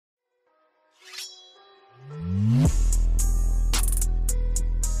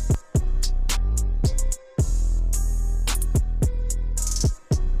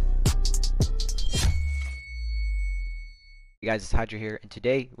guys, it's Hydra here, and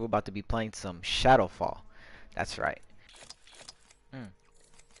today we're about to be playing some Shadowfall. That's right.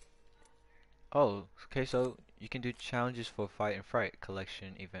 Oh, okay, so you can do challenges for Fight and Fright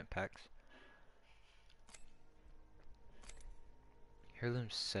collection event packs. Heirloom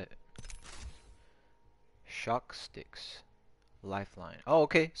set. Shock sticks. Lifeline. Oh,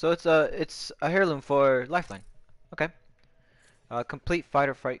 okay, so it's a heirloom for Lifeline. Okay. Complete Fight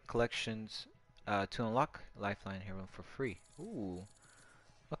or Fright collections to unlock Lifeline heirloom for free. Ooh.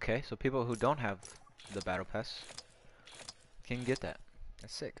 Okay, so people who don't have the battle pass can get that.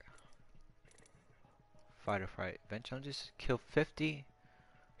 That's sick. Fight or Fright event challenges. Kill 50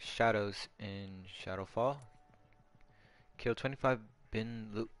 shadows in Shadowfall. Kill 25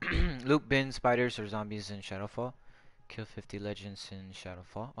 bin loot bin spiders or zombies in Shadowfall. Kill 50 legends in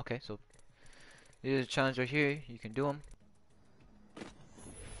Shadowfall. Okay, so these are challenges right here. You can do them.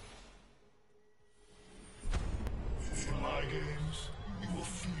 In my games, you will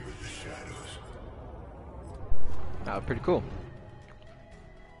fear the shadows. Pretty cool.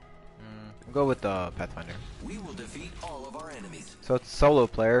 We'll go with Pathfinder. We will defeat all of our enemies. So it's solo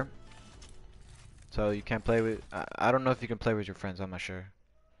player. So you can't play with. I don't know if you can play with your friends. I'm not sure.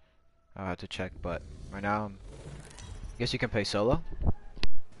 I'll have to check. But right now, I guess you can play solo.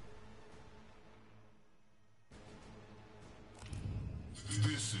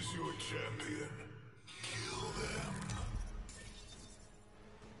 This is your champion. Kill them.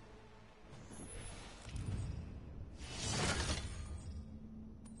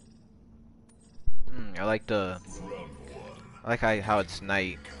 I like how it's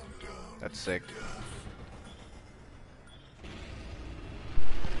night. That's sick.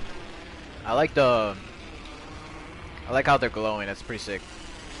 I like how they're glowing. That's pretty sick.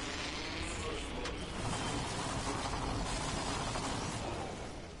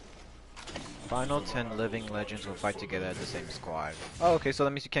 Final 10 living legends will fight together as the same squad. Oh, okay. So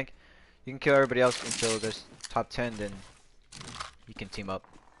that means you can kill everybody else until there's top 10. Then you can team up.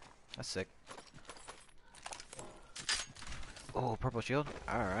 That's sick. Oh, purple shield.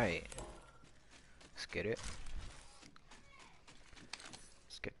 All right. Let's get it.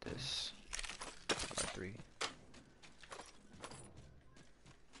 Let's get this. R3.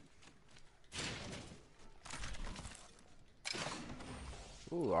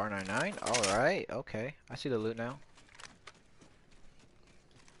 Ooh, R99. All right. Okay. I see the loot now.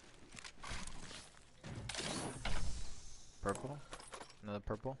 Purple. Another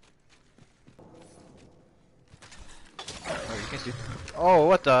purple. Oh, you can see. Oh,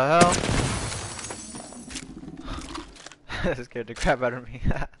 what the hell? That scared the crap out of me.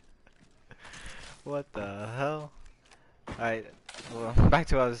 What the hell? Alright, well, back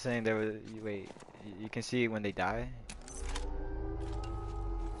to what I was saying. Wait, you can see when they die.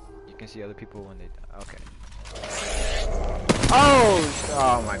 You can see other people when they die. Okay.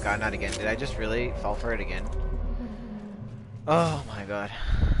 Oh my god, not again. Did I just really fall for it again? Oh my god.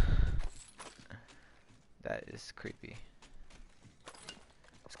 That is creepy.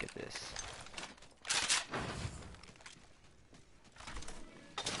 Let's get this.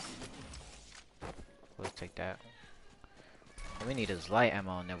 Let's take that. All we need is light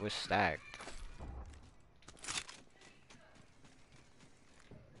ammo and then we're stacked.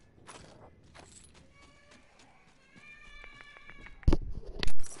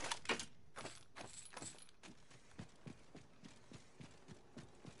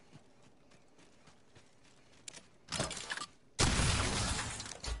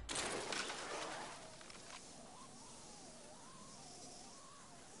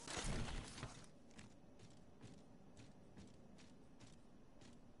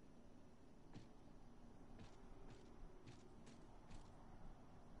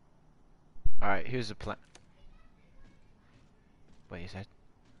 Alright, here's the plan. Wait, is that...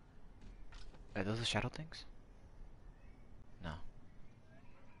 Are those the shadow things? No.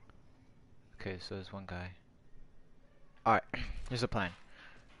 Okay, so there's one guy. Alright, here's the plan.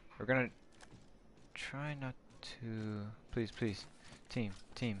 We're gonna try not to... Please, please. Team.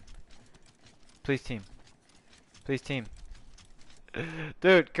 Please, team. Please, team.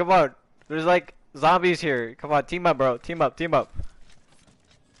 Dude, come on. There's like zombies here. Come on, team up, bro. Team up.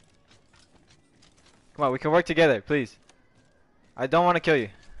 Come on, we can work together, please. I don't want to kill you.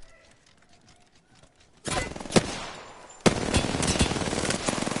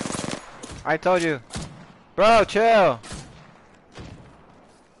 I told you. Bro, chill.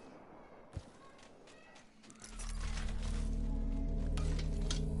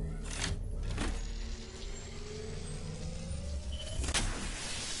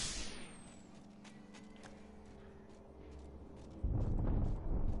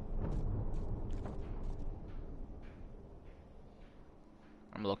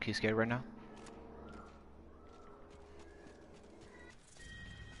 I'm low-key scared right now.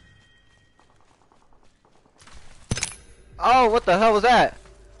 Oh, what the hell was that?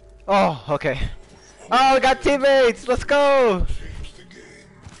 Oh, okay. Oh, we got teammates! Let's go! Change the game.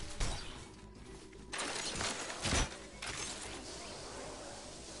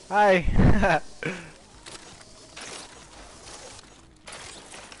 Hi!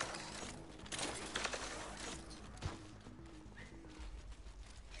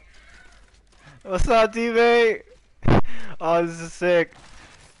 What's up, teammate? Oh, this is sick.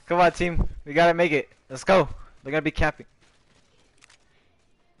 Come on, team. We gotta make it. Let's go. They're gonna be camping.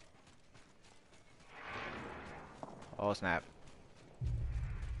 Oh, snap.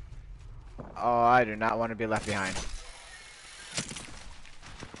 Oh, I do not want to be left behind.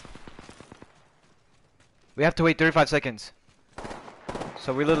 We have to wait 35 seconds.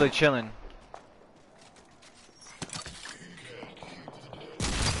 So we're literally chilling.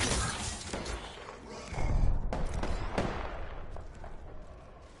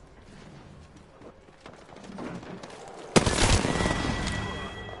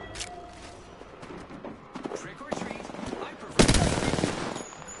 Trick or treat. I prefer.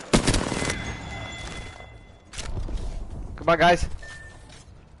 Come on, guys.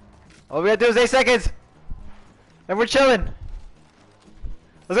 All we gotta do is 8 seconds. And we're chilling.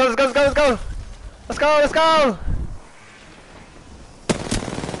 Let's go, let's go, let's go, let's go. Let's go, let's go.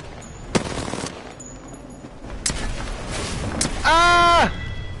 Ah!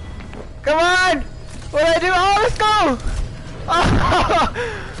 Come on! What do I do? Oh, let's go! Oh!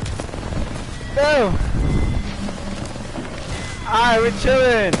 No! Alright, we're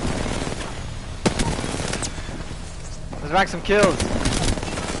chilling. Let's rack some kills.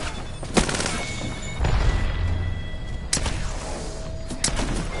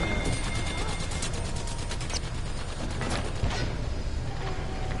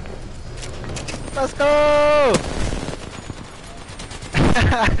 Let's go!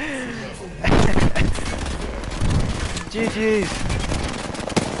 GG's.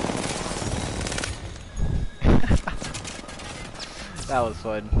 That was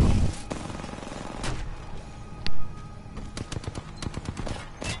fun.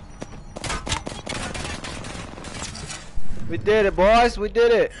 We did it, boys. We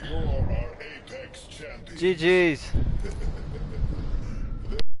did it. You're our Apex champion. GG's.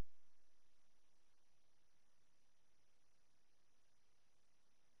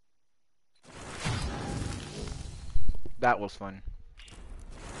 That was fun.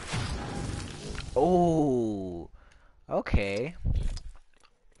 Oh, okay.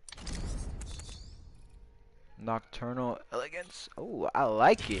 Nocturnal elegance. Oh, I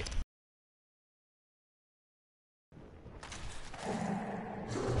like it.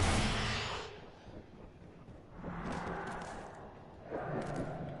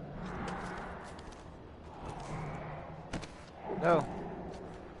 No.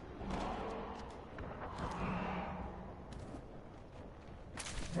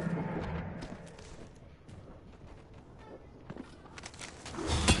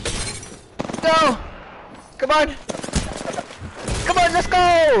 No! Come on! Come on, let's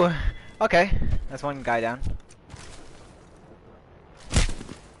go! Okay, that's one guy down.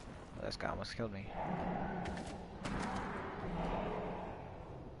 Oh, this guy almost killed me.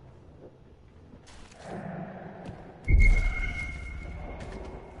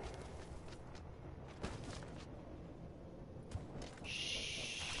 Shh.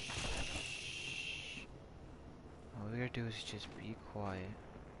 All we gotta do is just be quiet.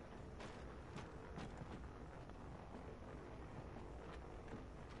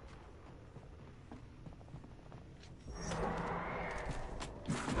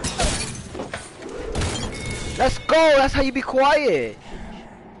 Let's go! That's how you be quiet!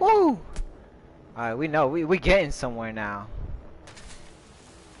 Woo! Alright, we know. We getting somewhere now.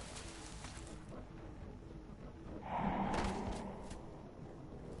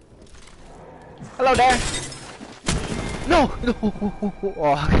 Hello there! No! No!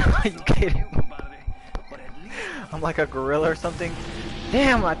 Oh, are you kidding? I'm like a gorilla or something.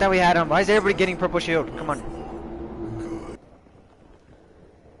 Damn, I thought we had him. Why is everybody getting purple shield? Come on.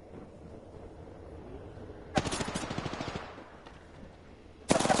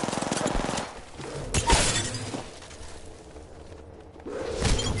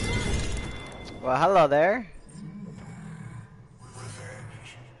 Well, hello there.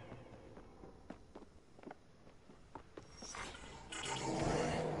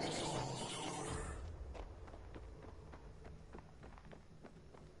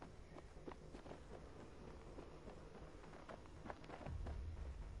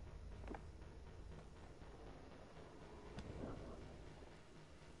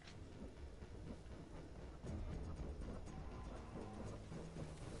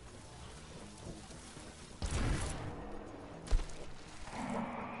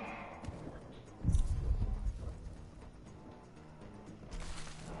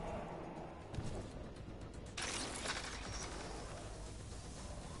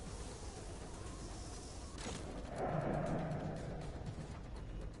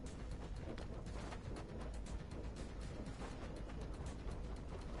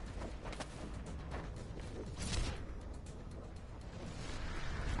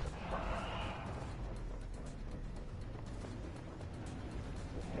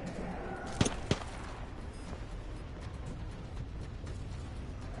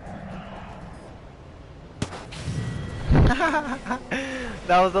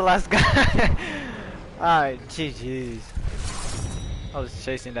 That was the last guy. Alright, GG's. I was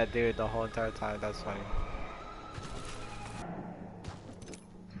chasing that dude the whole entire time. That's funny.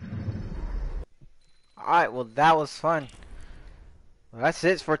 Alright, well that was fun. Well, that's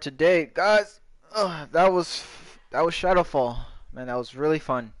it for today, guys. That was Shadowfall. Man, that was really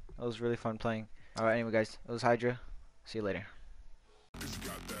fun. That was really fun playing. Alright, anyway guys, it was Hydra. See you later.